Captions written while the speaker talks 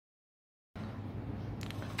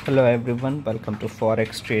Hello everyone, welcome to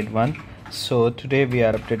Forex Trade 1. So today we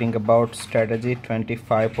are updating about strategy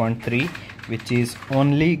 25.3, which is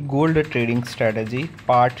only gold trading strategy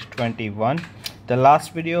part 21. The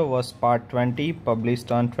last video was part 20,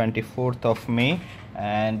 published on 24th of May,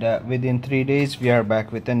 and within 3 days we are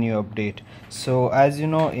back with a new update. So as you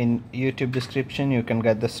know, in YouTube description you can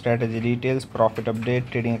get the strategy details, profit update,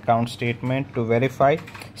 trading account statement to verify.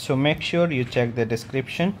 So make sure you check the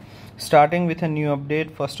description. Starting with a new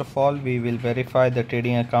update, first of all we will verify the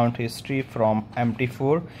trading account history from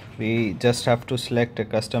MT4. We just have to select a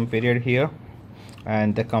custom period here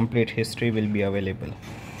and the complete history will be available.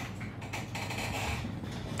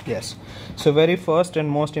 Yes, so very first and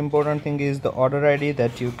most important thing is the order ID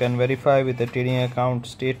that you can verify with the trading account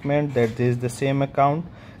statement that this is the same account.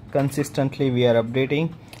 Consistently we are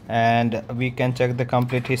updating, and we can check the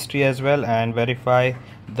complete history as well and verify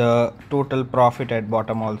the total profit at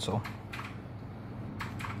bottom also.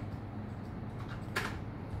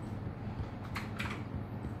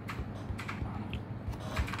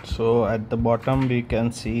 So at the bottom we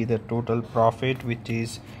can see the total profit, which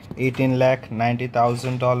is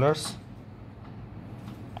 $18,90,000.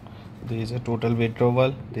 There is a total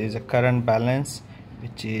withdrawal. There is a current balance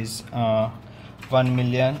which is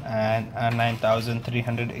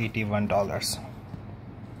 $1,009,381.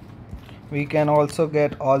 We can also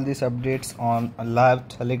get all these updates on a live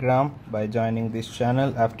Telegram by joining this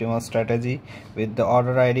channel FT1 strategy with the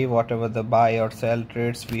order ID, whatever the buy or sell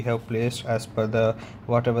trades we have placed as per the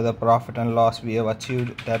whatever the profit and loss we have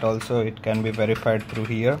achieved, that also it can be verified through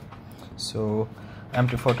here. So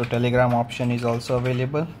MT4 to Telegram option is also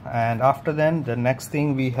available. And after then, the next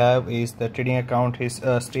thing we have is the trading account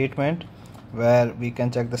statement, where we can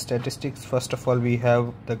check the statistics. First of all, we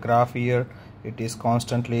have the graph here. It is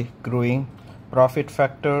constantly growing. Profit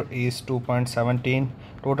factor is 2.17.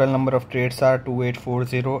 Total number of trades are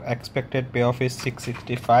 2840. Expected payoff is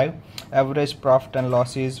 665. Average profit and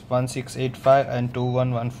loss is 1685 and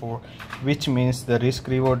 2114, which means the risk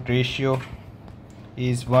reward ratio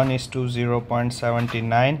is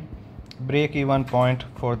 1:0.79. Break even point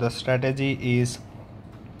for the strategy is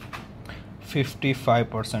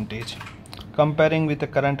 55%. Comparing with the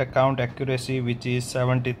current account accuracy, which is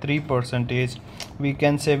 73%, we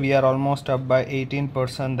can say we are almost up by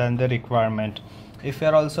 18% than the requirement. If you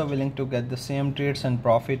are also willing to get the same trades and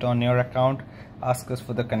profit on your account, ask us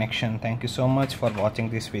for the connection. Thank you so much for watching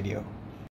this video.